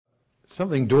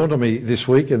Something dawned on me this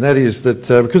week, and that is that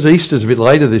because Easter's a bit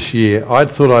later this year, I'd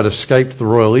thought I'd escaped the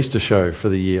Royal Easter Show for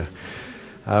the year.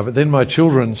 But then my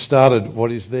children started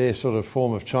what is their sort of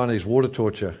form of Chinese water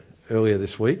torture earlier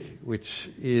this week, which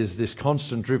is this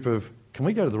constant drip of, can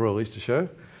we go to the Royal Easter Show?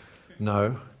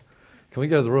 No. Can we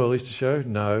go to the Royal Easter Show?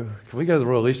 No. Can we go to the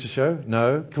Royal Easter Show?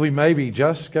 No. Can we maybe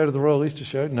just go to the Royal Easter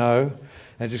Show? No.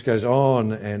 And it just goes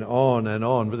on and on and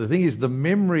on. But the thing is, the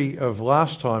memory of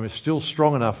last time is still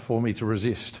strong enough for me to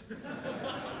resist.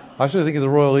 I sort of think of the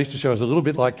Royal Easter Show as a little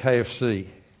bit like KFC.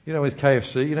 You know, with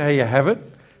KFC, you know how you have it?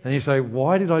 And you say,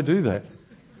 why did I do that?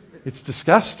 It's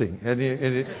disgusting.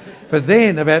 But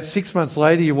then, about 6 months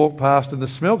later, you walk past and the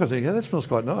smell comes in. Yeah, that smells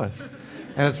quite nice.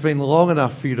 And it's been long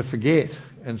enough for you to forget.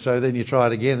 And so then you try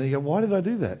it again and you go, why did I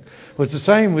do that? Well, it's the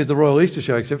same with the Royal Easter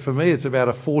Show, except for me it's about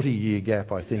a 40-year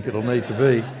gap, I think it'll need to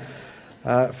be.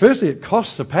 Firstly, it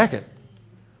costs a packet.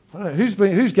 I don't know,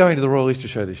 who's going to the Royal Easter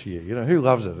Show this year? You know, who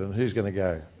loves it and who's going to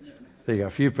go? There you go, a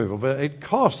few people. But it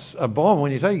costs a bomb when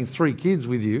you're taking 3 kids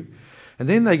with you. And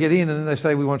then they get in and then they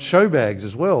say, we want show bags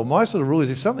as well. My sort of rule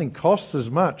is if something costs as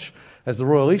much as the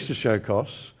Royal Easter Show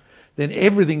costs, then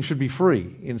everything should be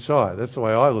free inside. That's the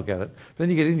way I look at it. Then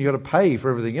you get in, you've got to pay for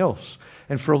everything else.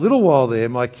 And for a little while there,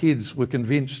 my kids were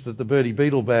convinced that the Birdie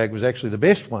Beetle bag was actually the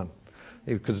best one,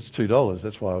 because it's $2.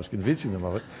 That's why I was convincing them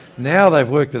of it. Now they've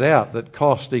worked it out that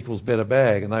cost equals better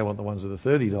bag, and they want the ones that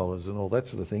are $30 and all that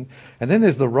sort of thing. And then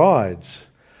there's the rides.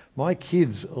 My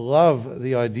kids love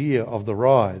the idea of the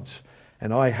rides,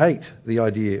 and I hate the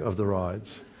idea of the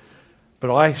rides.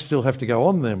 But I still have to go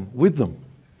on them with them.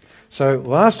 So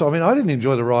last time, I didn't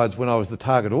enjoy the rides when I was the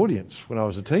target audience, when I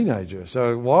was a teenager.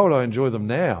 So why would I enjoy them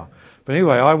now? But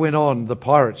anyway, I went on the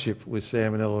pirate ship with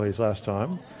Sam and Eloise last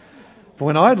time. But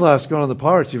when I'd last gone on the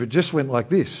pirate ship, it just went like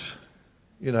this,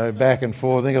 you know, back and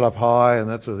forth, then got up high and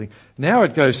that sort of thing. Now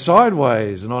it goes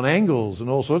sideways and on angles and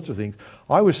all sorts of things.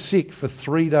 I was sick for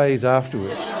 3 days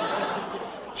afterwards.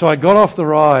 So I got off the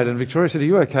ride and Victoria said, are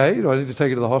you okay? Do I need to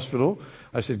take you to the hospital?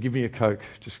 I said, give me a Coke.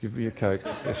 Just give me a Coke.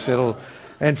 I settled.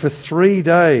 And for 3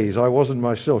 days, I wasn't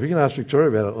myself. You can ask Victoria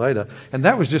about it later. And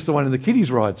that was just the one in the kiddies'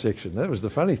 ride section. That was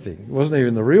the funny thing. It wasn't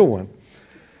even the real one.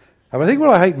 I think what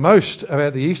I hate most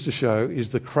about the Easter show is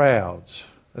the crowds.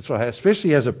 That's what I hate,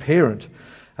 especially as a parent.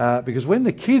 Because when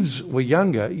the kids were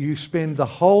younger, you spend the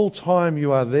whole time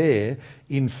you are there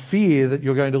in fear that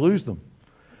you're going to lose them.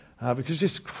 Because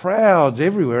just crowds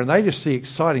everywhere and they just see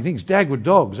exciting things. Dagwood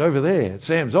dogs over there.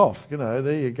 Sam's off. You know,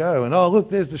 there you go. And oh, look,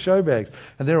 there's the show bags.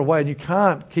 And they're away and you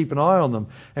can't keep an eye on them.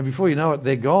 And before you know it,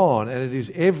 they're gone. And it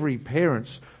is every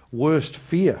parent's worst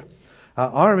fear.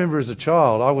 I remember as a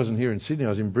child, I wasn't here in Sydney, I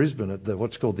was in Brisbane at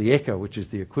what's called the Echo, which is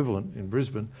the equivalent in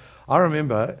Brisbane. I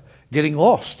remember getting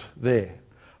lost there.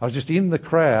 I was just in the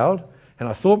crowd and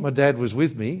I thought my dad was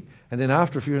with me. And then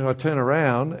after a few minutes, I turn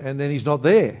around and then he's not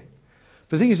there.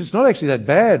 But the thing is, it's not actually that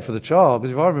bad for the child,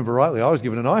 because if I remember rightly, I was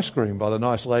given an ice cream by the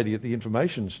nice lady at the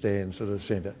information stand sort of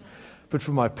centre. But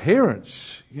for my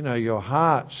parents, you know, your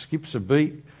heart skips a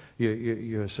beat.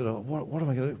 You're sort of, what am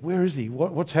I going to do? Where is he?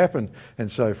 What's happened?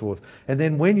 And so forth. And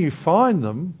then when you find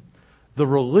them, the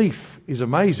relief is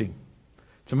amazing.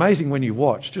 It's amazing when you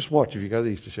watch. Just watch if you go to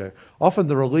the Easter show. Often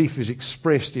the relief is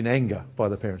expressed in anger by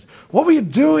the parents. What were you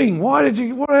doing? Why did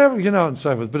you, whatever, you know, and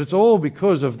so forth. But it's all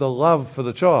because of the love for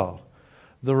the child.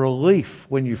 The relief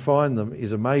when you find them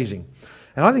is amazing.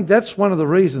 And I think that's one of the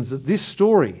reasons that this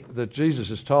story that Jesus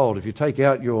has told, if you take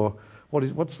out your,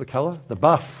 what's the colour? The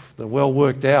buff, the well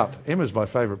worked out. Emma's my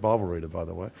favourite Bible reader, by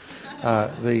the way.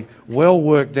 The well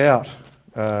worked out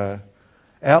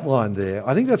outline there.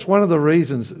 I think that's one of the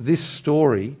reasons this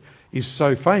story is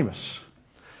so famous.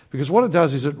 Because what it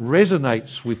does is it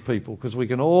resonates with people, because we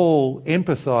can all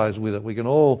empathise with it. We can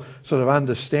all sort of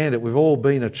understand it. We've all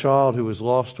been a child who was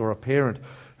lost or a parent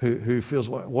who feels,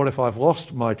 what if I've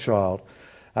lost my child?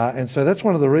 And so that's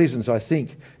one of the reasons I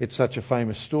think it's such a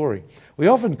famous story. We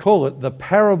often call it the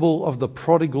parable of the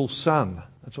prodigal son.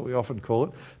 That's what we often call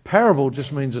it. Parable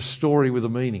just means a story with a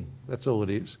meaning. That's all it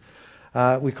is.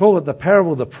 We call it the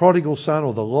parable of the prodigal son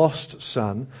or the lost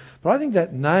son. But I think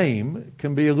that name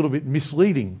can be a little bit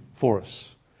misleading for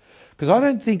us. Because I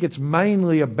don't think it's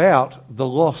mainly about the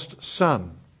lost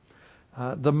son.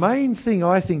 The main thing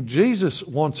I think Jesus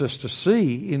wants us to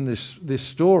see in this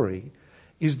story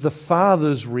is the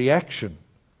father's reaction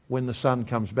when the son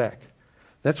comes back.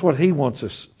 That's what he wants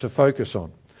us to focus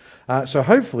on. So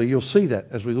hopefully you'll see that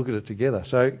as we look at it together.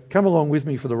 So come along with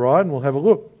me for the ride and we'll have a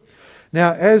look.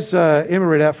 Now, as Emma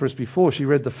read out for us before, she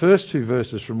read the first 2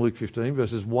 verses from Luke 15,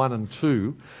 verses 1 and 2.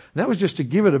 And that was just to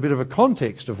give it a bit of a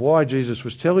context of why Jesus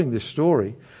was telling this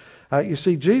story. You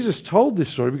see, Jesus told this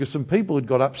story because some people had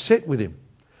got upset with him.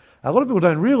 A lot of people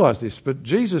don't realise this, but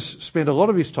Jesus spent a lot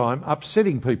of his time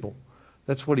upsetting people.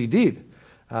 That's what he did.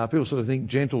 People sort of think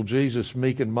gentle Jesus,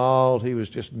 meek and mild, he was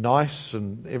just nice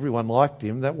and everyone liked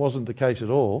him. That wasn't the case at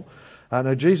all.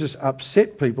 No, Jesus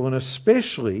upset people, and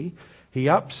especially he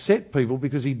upset people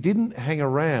because he didn't hang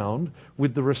around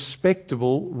with the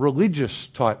respectable religious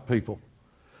type people.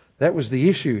 That was the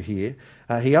issue here.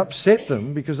 He upset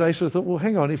them because they sort of thought, well,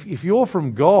 hang on, if you're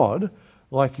from God,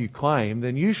 like you claim,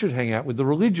 then you should hang out with the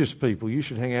religious people. You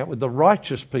should hang out with the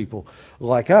righteous people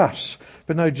like us.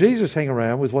 But no, Jesus hung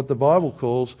around with what the Bible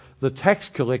calls the tax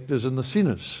collectors and the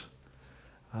sinners.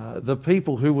 The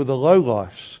people who were the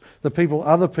lowlifes, the people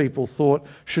other people thought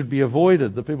should be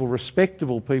avoided, the people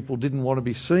respectable people didn't want to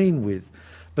be seen with.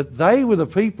 But they were the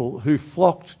people who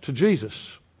flocked to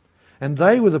Jesus. And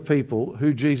they were the people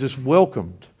who Jesus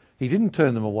welcomed. He didn't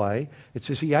turn them away. It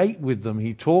says he ate with them,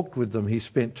 he talked with them, he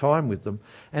spent time with them.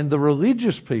 And the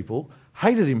religious people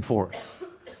hated him for it.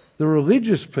 The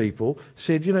religious people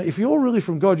said, you know, if you're really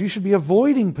from God, you should be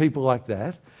avoiding people like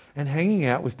that and hanging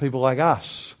out with people like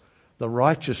us, the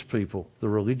righteous people, the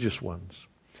religious ones.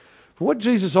 But what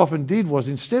Jesus often did was,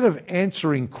 instead of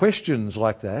answering questions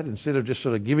like that, instead of just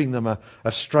sort of giving them a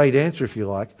straight answer, if you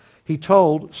like, he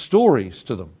told stories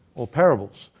to them, or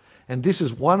parables. And this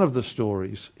is one of the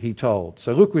stories he told.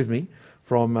 So look with me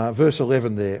from verse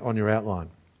 11 there on your outline.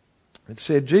 It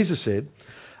said, Jesus said,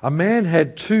 a man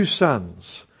had 2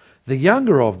 sons. The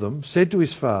younger of them said to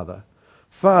his father,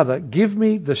 Father, give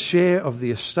me the share of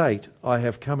the estate I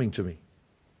have coming to me.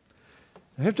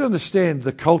 You have to understand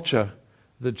the culture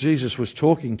that Jesus was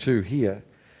talking to here.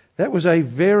 That was a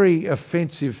very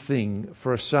offensive thing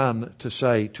for a son to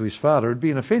say to his father. It would be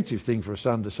an offensive thing for a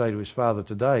son to say to his father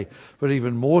today, but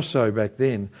even more so back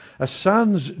then. A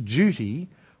son's duty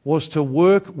was to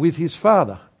work with his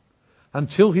father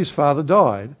until his father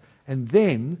died, and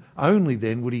then, only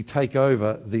then, would he take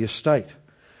over the estate.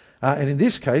 And in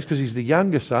this case, because he's the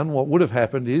younger son, what would have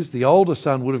happened is the older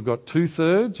son would have got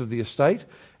 2/3 of the estate,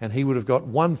 and he would have got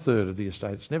 1/3 of the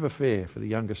estate. It's never fair for the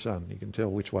younger son. You can tell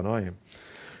which one I am.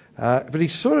 But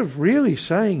he's sort of really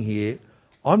saying here,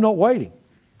 I'm not waiting.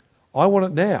 I want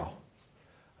it now.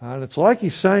 And it's like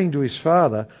he's saying to his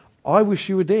father, I wish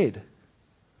you were dead.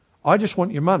 I just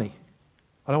want your money.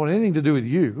 I don't want anything to do with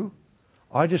you.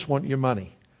 I just want your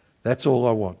money. That's all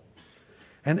I want.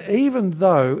 And even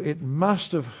though it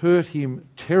must have hurt him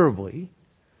terribly,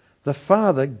 the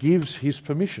father gives his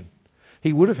permission.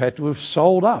 He would have had to have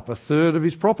sold up 1/3 of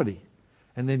his property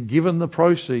and then given the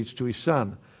proceeds to his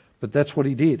son. But that's what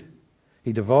he did.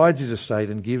 He divides his estate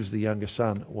and gives the younger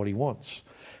son what he wants.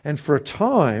 And for a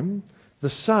time, the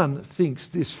son thinks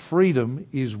this freedom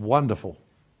is wonderful.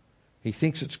 He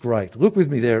thinks it's great. Look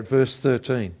with me there at verse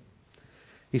 13.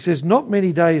 He says, not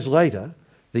many days later,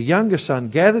 the younger son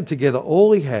gathered together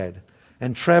all he had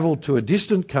and travelled to a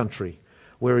distant country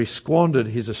where he squandered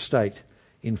his estate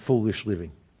in foolish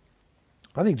living.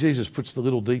 I think Jesus puts the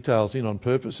little details in on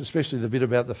purpose, especially the bit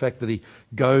about the fact that he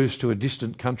goes to a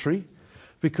distant country.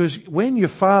 Because when your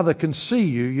father can see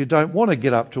you, you don't want to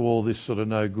get up to all this sort of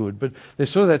no good. But there's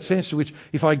sort of that sense to which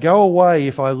if I go away,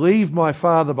 if I leave my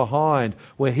father behind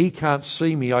where he can't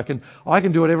see me, I can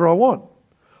do whatever I want.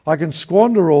 I can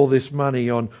squander all this money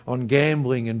on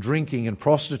gambling and drinking and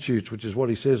prostitutes, which is what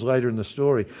he says later in the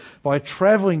story. By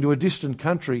travelling to a distant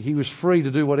country, he was free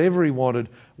to do whatever he wanted,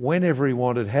 whenever he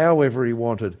wanted, however he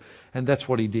wanted. And that's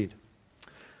what he did.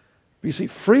 But you see,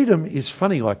 freedom is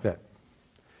funny like that.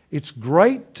 It's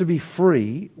great to be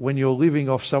free when you're living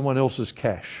off someone else's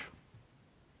cash.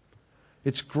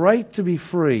 It's great to be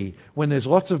free when there's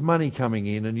lots of money coming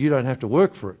in and you don't have to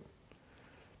work for it.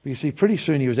 But you see, pretty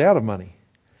soon he was out of money.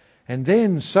 And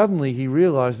then suddenly he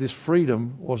realised this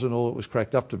freedom wasn't all it was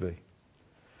cracked up to be.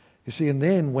 You see, and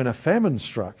then when a famine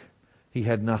struck, he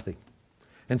had nothing.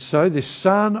 And so this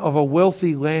son of a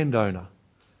wealthy landowner,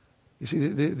 you see,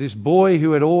 this boy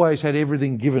who had always had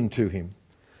everything given to him,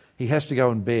 he has to go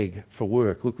and beg for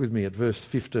work. Look with me at verse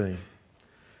 15.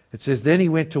 It says, then he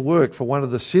went to work for one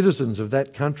of the citizens of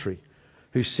that country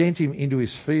who sent him into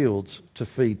his fields to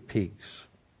feed pigs.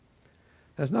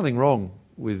 There's nothing wrong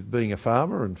with being a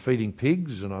farmer and feeding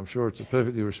pigs, and I'm sure it's a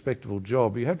perfectly respectable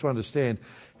job. You have to understand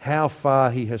how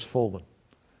far he has fallen.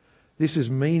 This is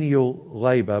menial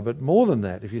labour, but more than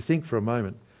that, if you think for a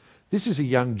moment, this is a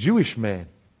young Jewish man.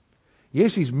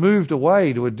 Yes, he's moved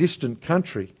away to a distant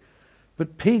country,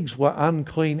 but pigs were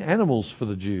unclean animals for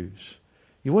the Jews.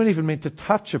 You weren't even meant to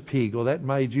touch a pig, or that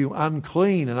made you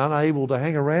unclean and unable to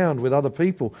hang around with other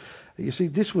people. You see,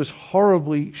 this was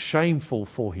horribly shameful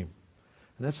for him.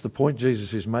 And that's the point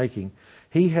Jesus is making.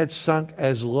 He had sunk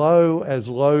as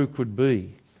low could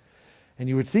be. And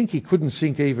you would think he couldn't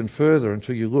sink even further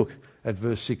until you look at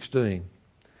verse 16.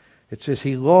 It says,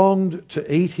 he longed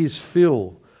to eat his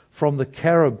fill from the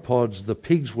carob pods the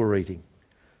pigs were eating,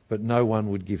 but no one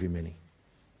would give him any.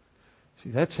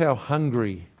 See, that's how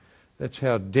hungry, that's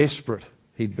how desperate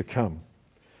he'd become.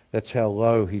 That's how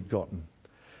low he'd gotten.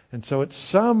 And so at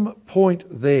some point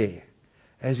there,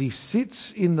 as he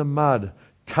sits in the mud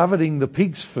coveting the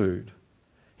pig's food,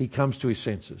 he comes to his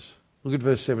senses. Look at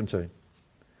verse 17.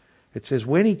 It says,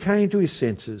 when he came to his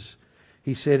senses,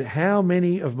 he said, how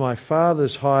many of my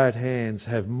father's hired hands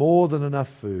have more than enough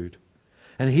food?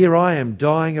 And here I am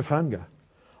dying of hunger.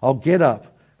 I'll get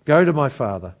up, go to my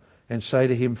father, and say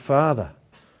to him, Father,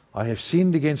 I have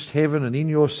sinned against heaven and in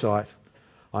your sight.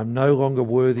 I'm no longer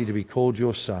worthy to be called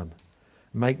your son.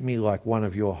 Make me like one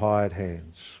of your hired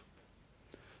hands.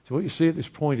 So what you see at this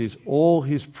point is all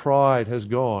his pride has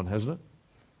gone, hasn't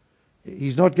it?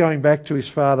 He's not going back to his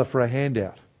father for a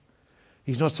handout.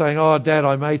 He's not saying, oh, Dad,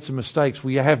 I made some mistakes. Will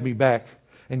you have me back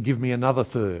and give me another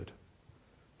third?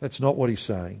 That's not what he's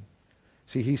saying.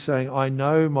 See, he's saying, I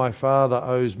know my father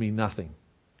owes me nothing.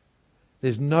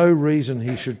 There's no reason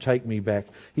he should take me back.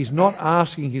 He's not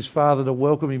asking his father to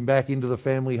welcome him back into the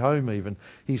family home even.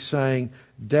 He's saying,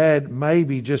 Dad,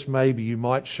 maybe, just maybe, you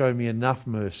might show me enough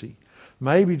mercy.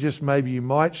 Maybe, just maybe, you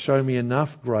might show me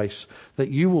enough grace that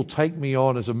you will take me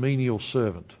on as a menial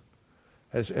servant,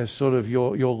 as sort of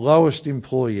your lowest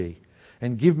employee,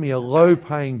 and give me a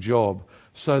low-paying job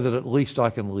so that at least I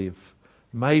can live.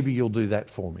 Maybe you'll do that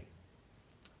for me.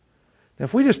 Now,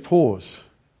 if we just pause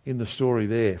in the story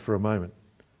there for a moment.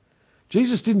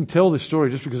 Jesus didn't tell this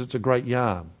story just because it's a great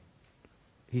yarn.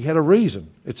 He had a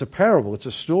reason. It's a parable. It's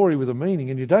a story with a meaning.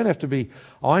 And you don't have to be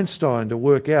Einstein to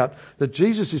work out that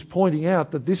Jesus is pointing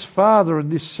out that this father and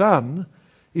this son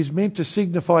is meant to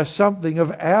signify something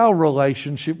of our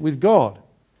relationship with God.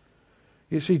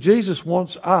 You see, Jesus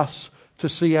wants us to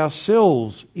see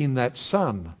ourselves in that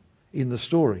son in the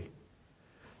story.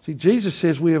 See, Jesus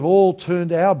says we have all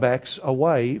turned our backs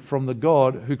away from the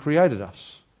God who created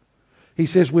us. He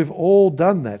says we've all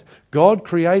done that. God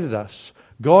created us.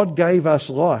 God gave us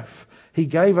life. He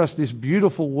gave us this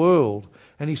beautiful world.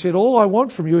 And he said, all I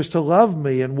want from you is to love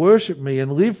me and worship me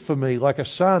and live for me like a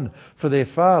son for their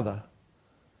father.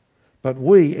 But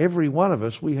we, every one of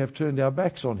us, we have turned our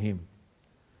backs on him.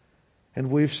 And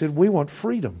we've said we want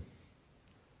freedom.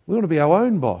 We want to be our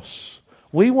own boss.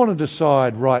 We want to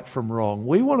decide right from wrong.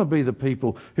 We want to be the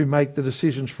people who make the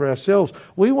decisions for ourselves.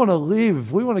 We want to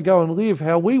live. We want to go and live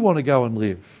how we want to go and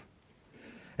live.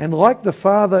 And like the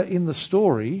father in the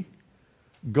story,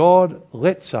 God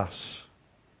lets us.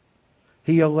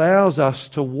 He allows us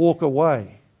to walk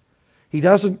away. He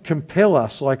doesn't compel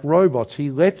us like robots.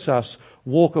 He lets us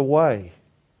walk away.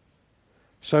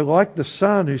 So like the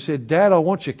son who said, Dad, I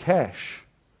want your cash,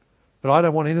 but I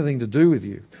don't want anything to do with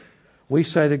you. We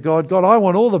say to God, God, I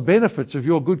want all the benefits of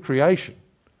your good creation.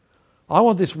 I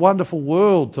want this wonderful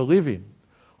world to live in.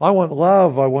 I want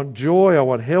love, I want joy, I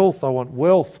want health, I want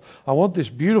wealth. I want this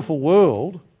beautiful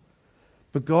world.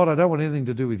 But God, I don't want anything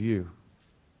to do with you.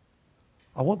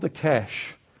 I want the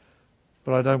cash,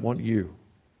 but I don't want you.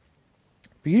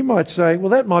 But you might say,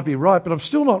 well, that might be right, but I'm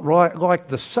still not right like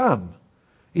the son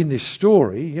in this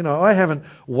story. You know, I haven't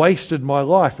wasted my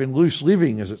life in loose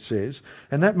living, as it says,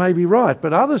 and that may be right.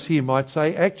 But others here might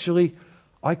say, actually,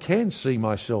 I can see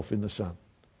myself in the son.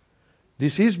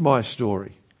 This is my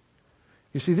story.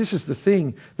 You see, this is the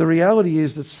thing. The reality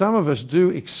is that some of us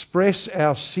do express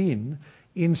our sin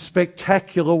in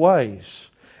spectacular ways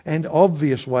and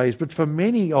obvious ways. But for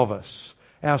many of us,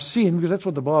 our sin, because that's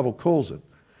what the Bible calls it,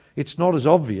 it's not as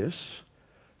obvious,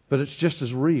 but it's just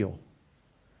as real.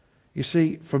 You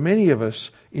see, for many of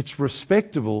us, it's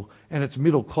respectable and it's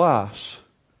middle class.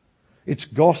 It's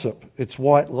gossip, it's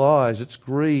white lies, it's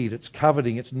greed, it's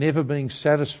coveting, it's never being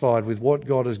satisfied with what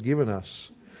God has given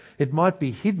us. It might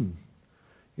be hidden.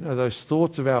 You know, those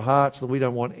thoughts of our hearts that we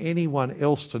don't want anyone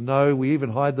else to know. We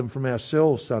even hide them from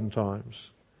ourselves sometimes.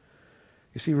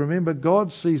 You see, remember,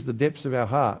 God sees the depths of our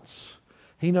hearts.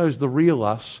 He knows the real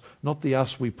us, not the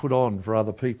us we put on for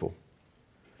other people.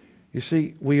 You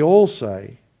see, we all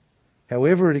say,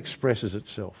 however it expresses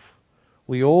itself,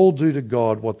 we all do to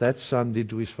God what that son did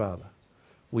to his father.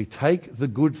 We take the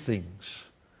good things,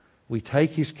 we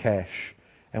take his cash,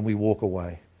 and we walk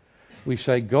away. We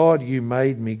say, God, you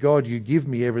made me. God, you give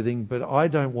me everything, but I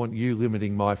don't want you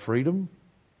limiting my freedom.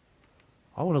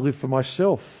 I want to live for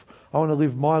myself. I want to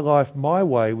live my life my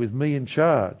way with me in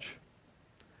charge.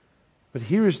 But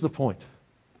here is the point.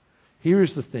 Here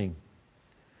is the thing.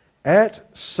 At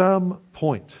some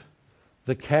point,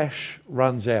 the cash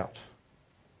runs out.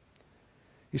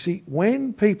 You see,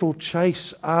 when people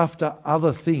chase after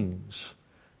other things,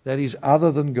 that is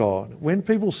other than God, when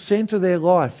people centre their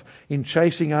life in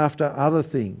chasing after other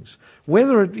things,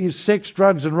 whether it is sex,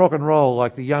 drugs and rock and roll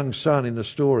like the young son in the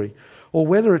story, or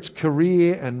whether it's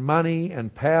career and money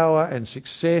and power and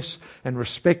success and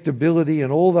respectability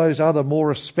and all those other more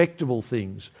respectable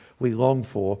things we long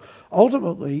for,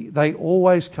 ultimately they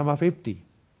always come up empty.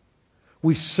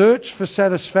 We search for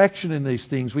satisfaction in these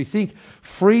things. We think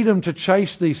freedom to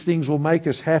chase these things will make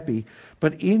us happy,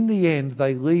 but in the end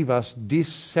they leave us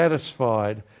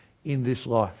dissatisfied in this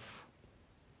life.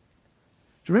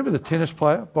 Do you remember the tennis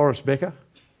player, Boris Becker?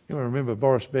 You remember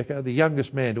Boris Becker, the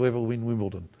youngest man to ever win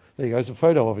Wimbledon. There you go, there's a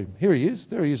photo of him. Here he is,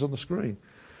 there he is on the screen.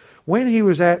 When he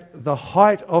was at the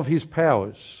height of his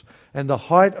powers and the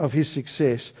height of his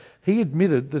success, he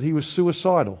admitted that he was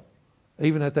suicidal,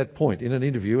 even at that point in an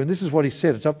interview. And this is what he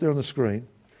said, it's up there on the screen.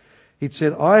 He'd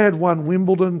said, "I had won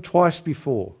Wimbledon twice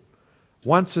before.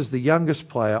 Once as the youngest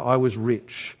player, I was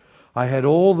rich. I had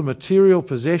all the material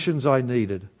possessions I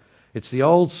needed. It's the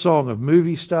old song of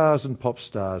movie stars and pop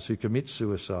stars who commit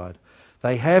suicide.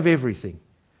 They have everything,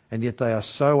 and yet they are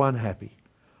so unhappy.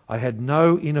 I had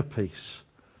no inner peace.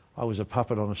 I was a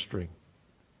puppet on a string."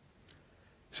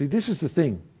 See, this is the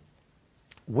thing.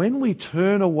 When we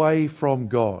turn away from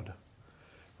God,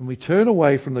 when we turn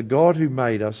away from the God who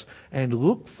made us and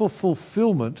look for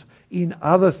fulfillment in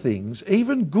other things,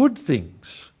 even good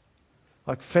things,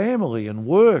 like family and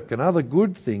work and other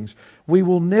good things, we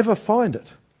will never find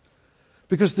it.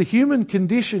 Because the human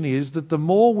condition is that the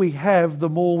more we have, the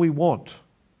more we want.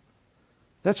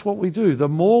 That's what we do. The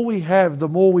more we have, the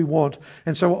more we want.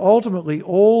 And so ultimately,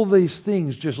 all these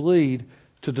things just lead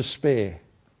to despair.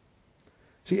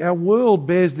 See, our world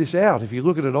bears this out if you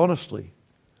look at it honestly.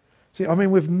 See, I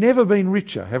mean, we've never been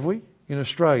richer, have we, in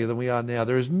Australia than we are now?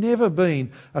 There has never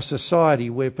been a society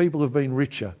where people have been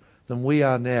richer than we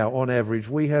are now on average.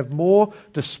 We have more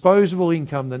disposable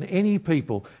income than any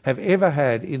people have ever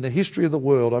had in the history of the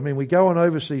world. I mean, we go on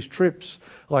overseas trips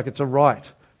like it's a right,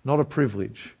 not a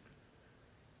privilege.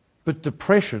 But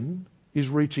depression is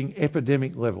reaching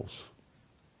epidemic levels.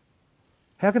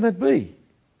 How can that be?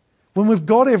 When we've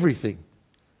got everything.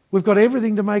 We've got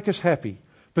everything to make us happy.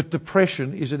 But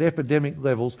depression is at epidemic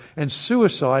levels, and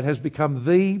suicide has become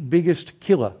the biggest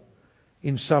killer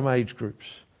in some age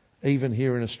groups, even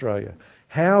here in Australia.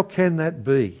 How can that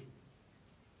be?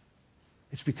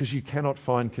 It's because you cannot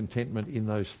find contentment in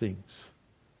those things.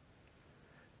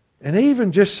 And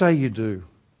even just say you do.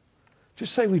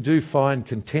 Just say we do find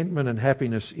contentment and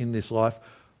happiness in this life.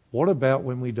 What about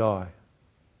when we die?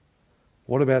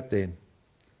 What about then?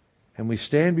 And we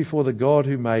stand before the God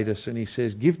who made us and he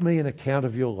says, "Give me an account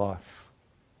of your life."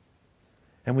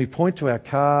 And we point to our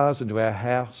cars and to our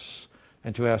house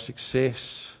and to our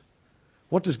success.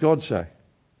 What does God say?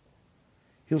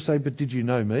 He'll say, "But did you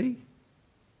know me?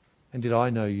 And did I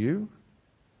know you?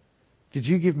 Did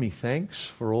you give me thanks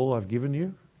for all I've given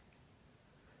you?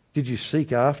 Did you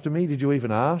seek after me? Did you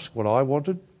even ask what I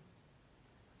wanted?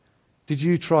 Did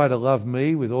you try to love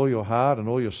me with all your heart and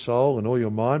all your soul and all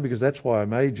your mind? Because that's why I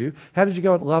made you. How did you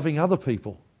go at loving other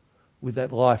people with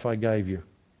that life I gave you?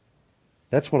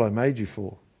 That's what I made you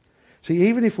for." See,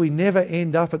 even if we never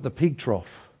end up at the pig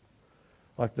trough,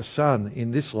 like the son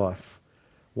in this life,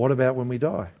 what about when we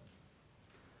die?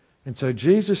 And so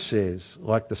Jesus says,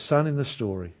 like the son in the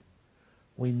story,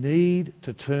 we need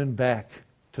to turn back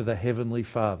to the Heavenly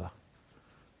Father.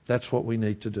 That's what we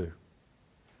need to do.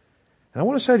 And I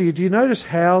want to say to you, do you notice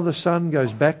how the Son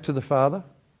goes back to the Father?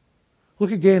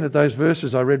 Look again at those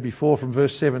verses I read before from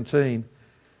verse 17.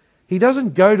 He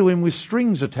doesn't go to him with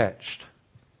strings attached.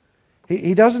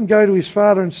 He doesn't go to his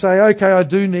Father and say, "Okay, I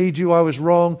do need you, I was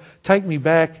wrong, take me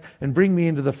back and bring me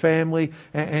into the family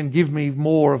and give me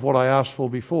more of what I asked for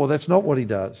before." That's not what he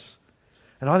does.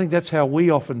 And I think that's how we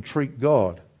often treat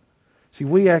God. See,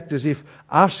 we act as if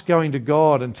us going to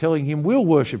God and telling him, "We'll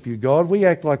worship you, God," we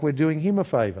act like we're doing him a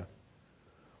favour.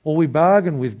 Or we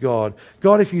bargain with God.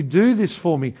 "God, if you do this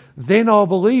for me, then I'll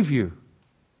believe you,"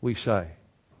 we say.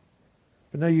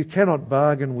 But no, you cannot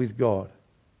bargain with God.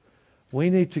 We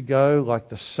need to go like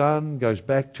the son goes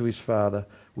back to his Father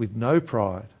with no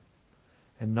pride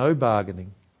and no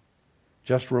bargaining,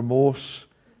 just remorse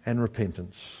and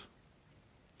repentance.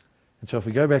 And so if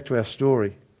we go back to our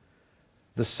story,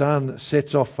 the son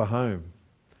sets off for home.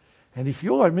 And if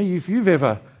you're like me, if you've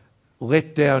ever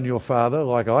let down your father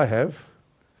like I have,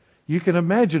 you can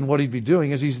imagine what he'd be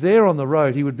doing. As he's there on the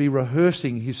road, he would be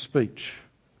rehearsing his speech.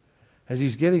 As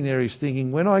he's getting there, he's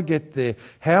thinking, when I get there,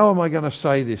 how am I going to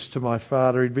say this to my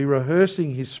father? He'd be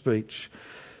rehearsing his speech.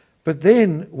 But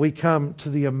then we come to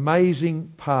the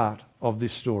amazing part of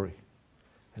this story.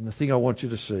 and the thing I want you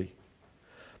to see.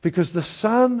 Because the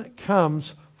son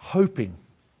comes hoping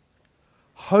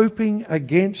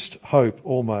against hope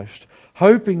almost,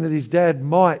 hoping that his dad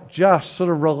might just sort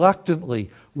of reluctantly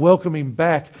welcome him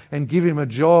back and give him a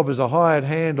job as a hired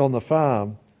hand on the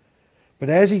farm. But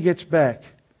as he gets back,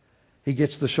 he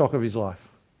gets the shock of his life.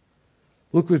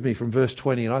 Look with me from verse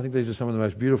 20, and I think these are some of the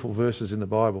most beautiful verses in the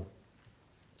Bible.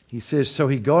 He says, "So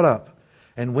he got up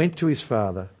and went to his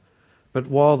father, but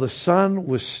while the son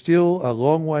was still a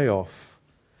long way off,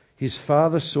 his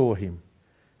father saw him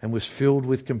and was filled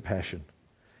with compassion.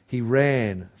 He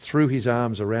ran, threw his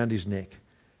arms around his neck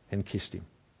and kissed him."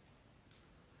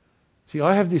 See,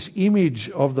 I have this image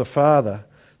of the father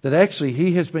that actually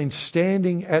he has been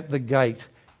standing at the gate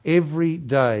every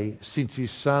day since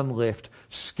his son left,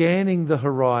 scanning the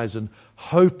horizon,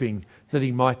 hoping that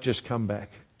he might just come back.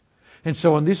 And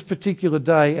so on this particular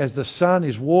day, as the son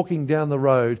is walking down the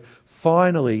road,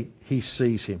 finally he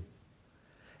sees him.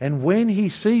 And when he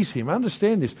sees him,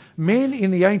 understand this, men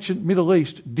in the ancient Middle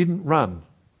East didn't run.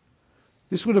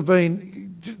 This would have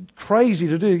been crazy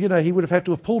to do. You know, he would have had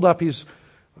to have pulled up his,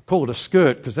 call it a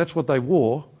skirt, because that's what they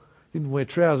wore, didn't wear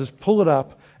trousers, pull it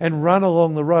up and run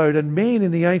along the road. And men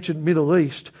in the ancient Middle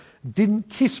East didn't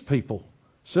kiss people,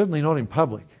 certainly not in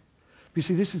public. You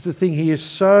see, this is the thing. He is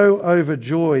so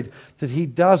overjoyed that he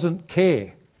doesn't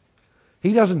care.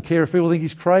 He doesn't care if people think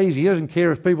he's crazy. He doesn't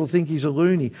care if people think he's a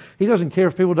loony. He doesn't care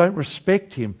if people don't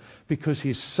respect him, because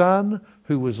his son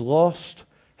who was lost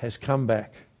has come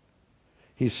back.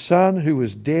 His son who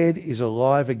was dead is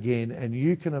alive again, and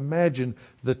you can imagine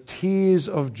the tears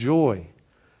of joy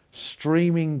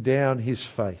streaming down his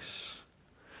face.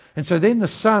 And so then the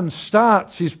son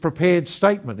starts his prepared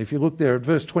statement. If you look there at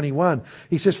verse 21,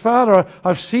 he says, "Father,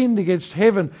 I've sinned against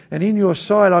heaven and in your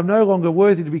sight. I'm no longer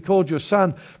worthy to be called your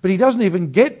son." But he doesn't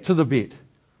even get to the bit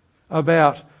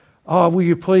about, "Oh, will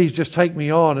you please just take me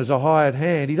on as a hired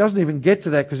hand?" He doesn't even get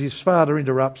to that because his father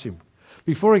interrupts him.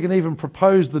 Before he can even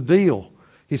propose the deal,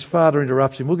 his father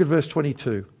interrupts him. Look at verse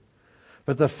 22.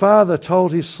 "But the father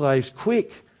told his slaves,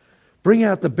 'Quick, bring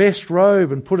out the best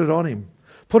robe and put it on him.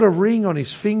 Put a ring on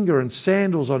his finger and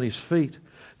sandals on his feet.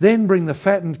 Then bring the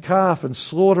fattened calf and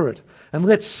slaughter it, and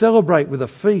let's celebrate with a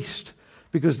feast,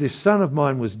 because this son of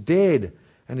mine was dead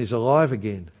and is alive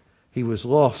again. He was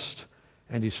lost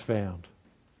and is found.'"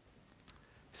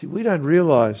 See, we don't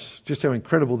realise just how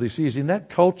incredible this is. In that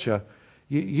culture,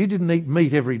 you didn't eat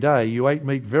meat every day. You ate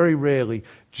meat very rarely,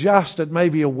 just at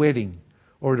maybe a wedding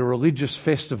or at a religious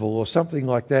festival or something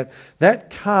like that. That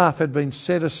calf had been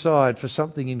set aside for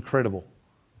something incredible.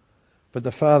 But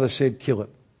the father said, "Kill it.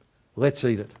 Let's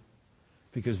eat it.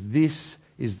 Because this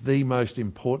is the most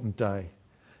important day.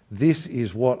 This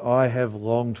is what I have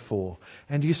longed for."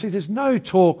 And you see, there's no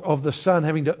talk of the son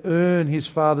having to earn his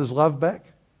father's love back.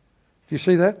 Do you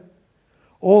see that?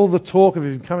 All the talk of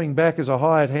him coming back as a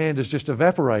hired hand has just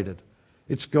evaporated.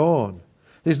 It's gone.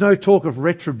 There's no talk of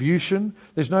retribution.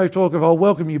 There's no talk of, "I'll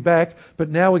welcome you back, but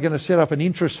now we're going to set up an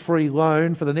interest-free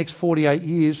loan for the next 48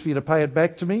 years for you to pay it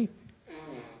back to me."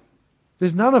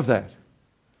 There's none of that.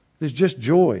 There's just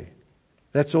joy.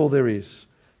 That's all there is.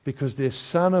 Because this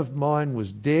son of mine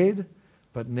was dead,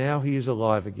 but now he is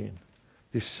alive again.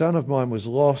 This son of mine was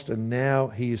lost, and now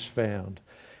he is found.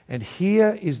 And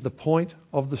here is the point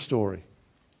of the story.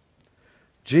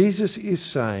 Jesus is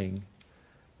saying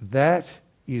that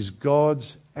is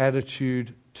God's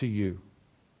attitude to you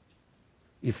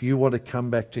if you want to come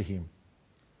back to him.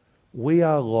 We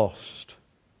are lost,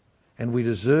 and we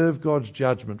deserve God's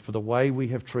judgment for the way we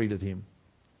have treated him.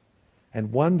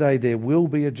 And one day there will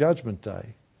be a judgment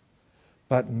day.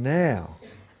 But now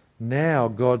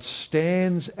God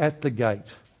stands at the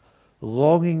gate,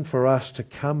 longing for us to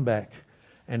come back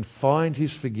and find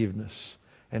his forgiveness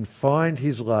and find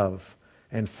his love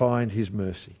and find his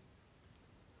mercy.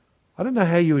 I don't know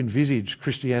how you envisage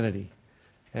Christianity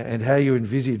and how you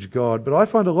envisage God, but I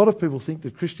find a lot of people think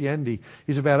that Christianity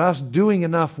is about us doing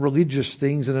enough religious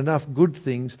things and enough good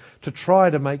things to try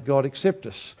to make God accept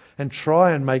us and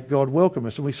try and make God welcome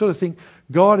us. And we sort of think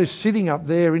God is sitting up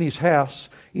there in his house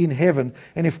in heaven,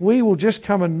 and if we will just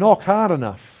come and knock hard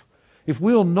enough, if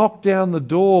we'll knock down the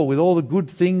door with all the good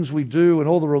things we do and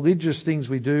all the religious things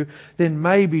we do, then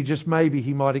maybe, just maybe,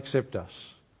 he might accept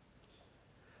us.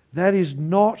 That is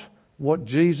not what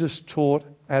Jesus taught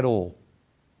at all.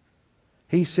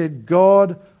 He said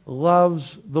God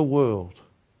loves the world,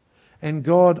 and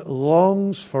God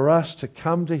longs for us to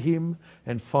come to him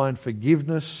and find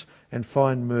forgiveness and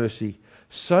find mercy,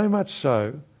 so much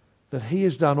so that he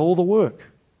has done all the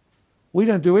work. We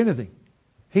don't do anything.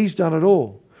 He's done it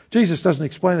all. Jesus doesn't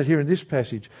explain it here in this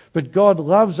passage, but God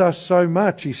loves us so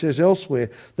much, he says elsewhere,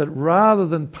 that rather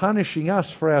than punishing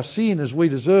us for our sin as we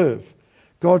deserve,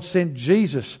 God sent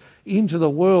Jesus into the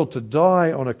world to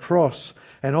die on a cross,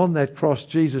 and on that cross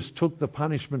Jesus took the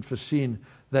punishment for sin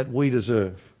that we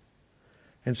deserve.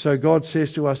 And so God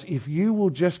says to us, if you will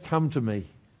just come to me,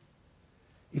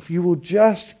 if you will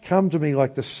just come to me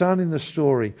like the son in the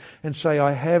story and say,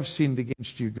 I have sinned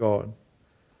against you, God,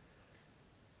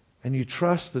 and you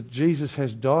trust that Jesus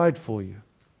has died for you,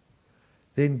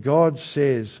 then God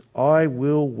says, I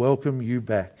will welcome you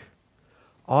back.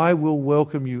 I will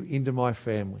welcome you into my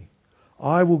family.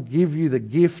 I will give you the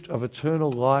gift of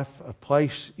eternal life, a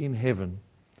place in heaven,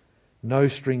 no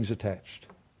strings attached.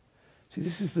 See,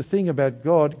 this is the thing about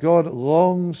God. God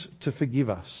longs to forgive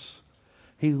us.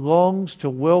 He longs to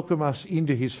welcome us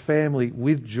into his family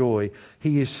with joy.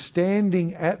 He is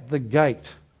standing at the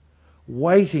gate,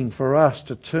 waiting for us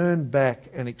to turn back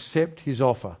and accept his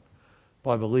offer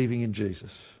by believing in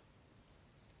Jesus.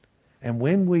 And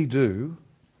when we do,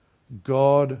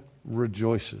 God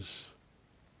rejoices.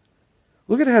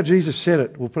 Look at how Jesus said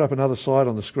it. We'll put up another slide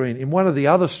on the screen. In one of the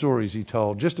other stories he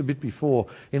told, just a bit before,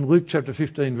 in Luke chapter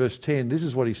 15, verse 10, this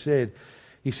is what he said.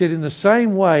 He said, in the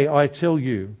same way I tell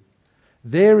you,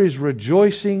 there is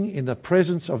rejoicing in the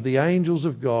presence of the angels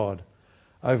of God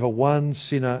over one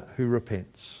sinner who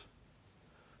repents.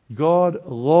 God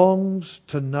longs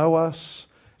to know us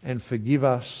and forgive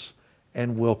us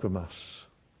and welcome us.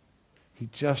 He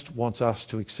just wants us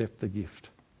to accept the gift.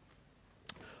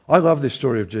 I love this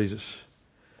story of Jesus.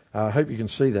 I hope you can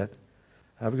see that.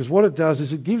 Because what it does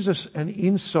is it gives us an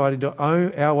insight into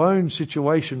our own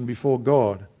situation before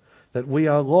God, that we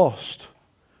are lost,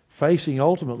 facing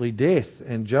ultimately death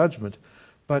and judgment.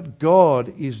 But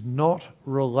God is not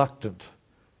reluctant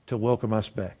to welcome us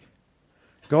back.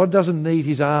 God doesn't need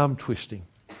his arm twisting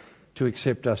to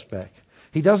accept us back.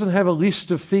 He doesn't have a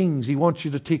list of things he wants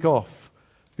you to tick off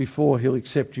before he'll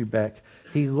accept you back.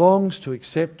 He longs to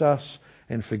accept us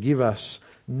and forgive us.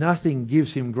 Nothing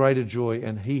gives him greater joy,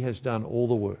 and he has done all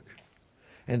the work.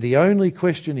 And the only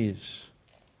question is,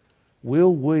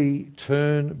 will we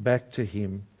turn back to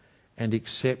him and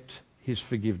accept his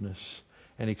forgiveness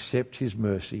and accept his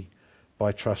mercy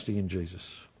by trusting in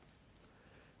Jesus?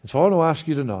 And so I want to ask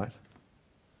you tonight,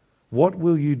 what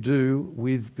will you do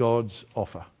with God's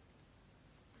offer?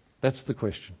 That's the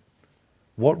question.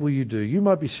 What will you do? You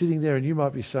might be sitting there and you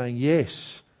might be saying,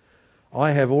 yes,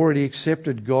 I have already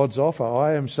accepted God's offer.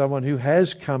 I am someone who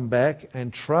has come back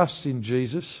and trusts in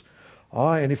Jesus.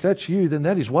 And if that's you, then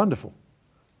that is wonderful.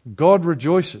 God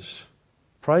rejoices.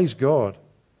 Praise God.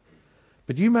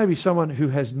 But you may be someone who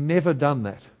has never done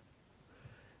that.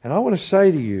 And I want to say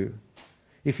to you,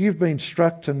 if you've been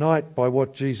struck tonight by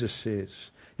what Jesus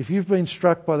says, if you've been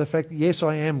struck by the fact that, yes,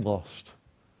 I am lost.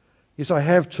 Yes, I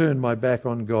have turned my back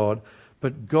on God,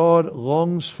 but God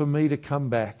longs for me to come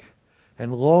back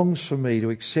and longs for me to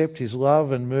accept his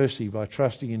love and mercy by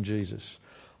trusting in Jesus.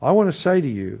 I want to say to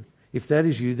you, if that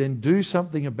is you, then do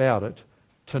something about it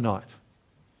tonight.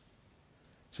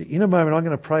 See, in a moment I'm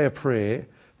going to pray a prayer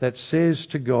that says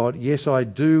to God, yes, I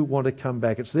do want to come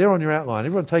back. It's there on your outline.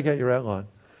 Everyone take out your outline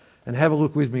and have a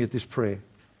look with me at this prayer.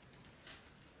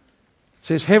 It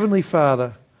says, Heavenly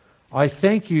Father, I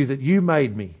thank you that you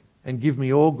made me and give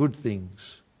me all good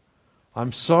things.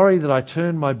 I'm sorry that I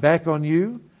turned my back on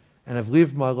you and have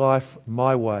lived my life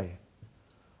my way.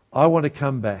 I want to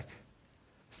come back.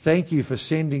 Thank you for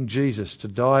sending Jesus to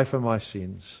die for my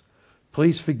sins.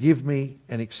 Please forgive me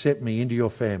and accept me into your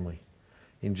family.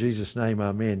 In Jesus' name,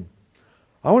 amen.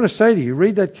 I want to say to you,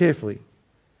 read that carefully.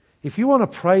 If you want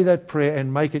to pray that prayer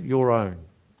and make it your own,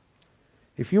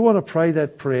 if you want to pray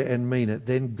that prayer and mean it,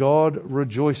 then God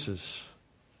rejoices.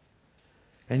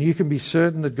 And you can be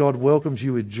certain that God welcomes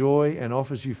you with joy and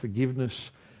offers you forgiveness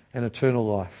and eternal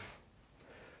life.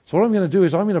 So what I'm going to do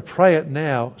is I'm going to pray it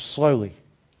now slowly.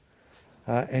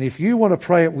 And if you want to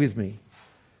pray it with me,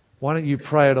 why don't you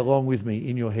pray it along with me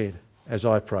in your head as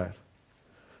I pray it?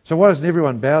 So why doesn't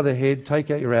everyone bow their head, take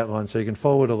out your outline so you can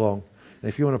follow it along. And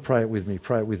if you want to pray it with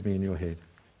me in your head.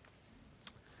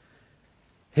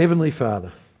 Heavenly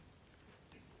Father,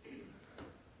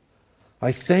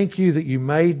 I thank you that you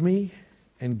made me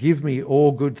and give me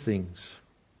all good things.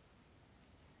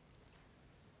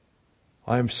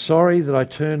 I am sorry that I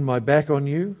turned my back on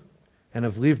you and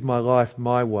have lived my life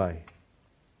my way.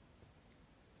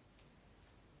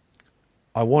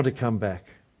 I want to come back.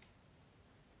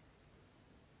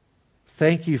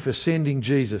 Thank you for sending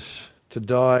Jesus to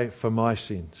die for my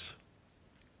sins.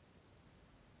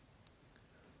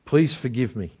 Please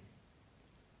forgive me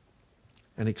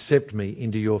and accept me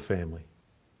into your family.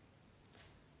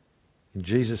 In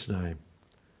Jesus' name,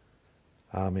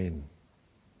 amen.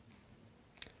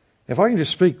 If I can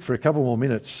just speak for a couple more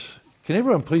minutes, can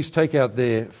everyone please take out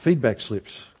their feedback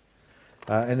slips?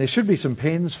 And there should be some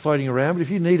pens floating around, but if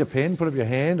you need a pen, put up your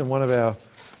hand and one of our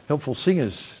helpful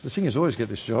singers, the singers always get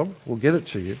this job, will get it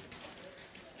to you.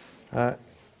 I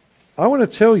want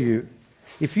to tell you,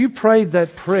 if you prayed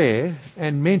that prayer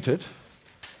and meant it,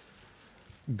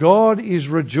 God is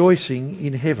rejoicing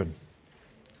in heaven.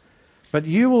 But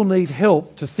you will need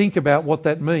help to think about what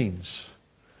that means.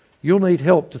 You'll need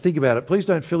help to think about it. Please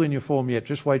don't fill in your form yet.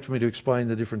 Just wait for me to explain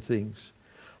the different things.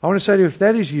 I want to say to you, if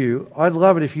that is you, I'd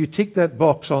love it if you tick that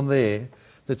box on there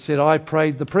that said, I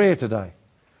prayed the prayer today.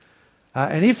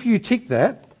 And if you tick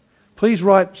that, please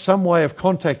write some way of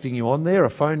contacting you on there, a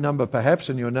phone number perhaps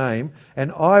and your name,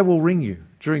 and I will ring you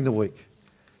during the week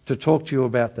to talk to you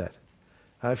about that.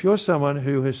 If you're someone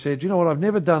who has said, you know what, I've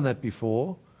never done that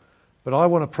before, but I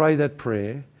want to pray that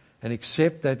prayer and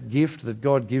accept that gift that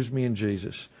God gives me in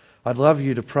Jesus, I'd love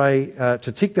you to pray,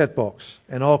 to tick that box,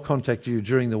 and I'll contact you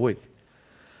during the week.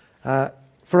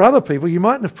 For other people, you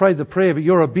mightn't have prayed the prayer, but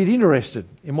you're a bit interested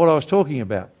in what I was talking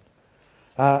about.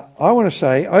 I want to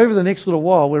say, over the next little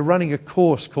while, we're running a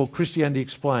course called Christianity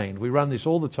Explained. We run this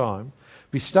all the time.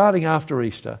 We'll be starting after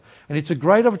Easter, and it's a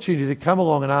great opportunity to come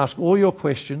along and ask all your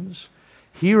questions,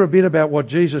 hear a bit about what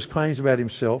Jesus claims about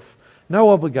himself. No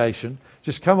obligation.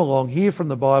 Just come along, hear from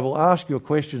the Bible, ask your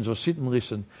questions or sit and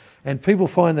listen. And people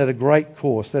find that a great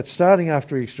course. That's starting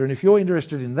after Easter. And if you're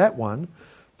interested in that one,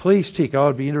 please tick, I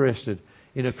would be interested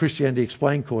in a Christianity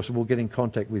Explained course, and we'll get in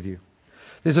contact with you.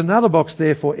 There's another box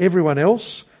there for everyone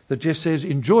else that just says,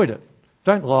 enjoyed it.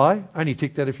 Don't lie, only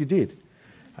tick that if you did.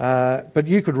 But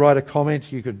you could write a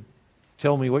comment, you could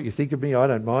tell me what you think of me, I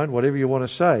don't mind, whatever you want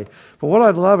to say. But what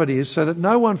I'd love it is, so that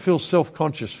no one feels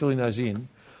self-conscious filling those in,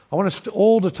 I want us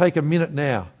all to take a minute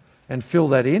now and fill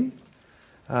that in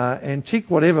and tick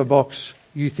whatever box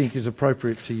you think is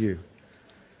appropriate to you.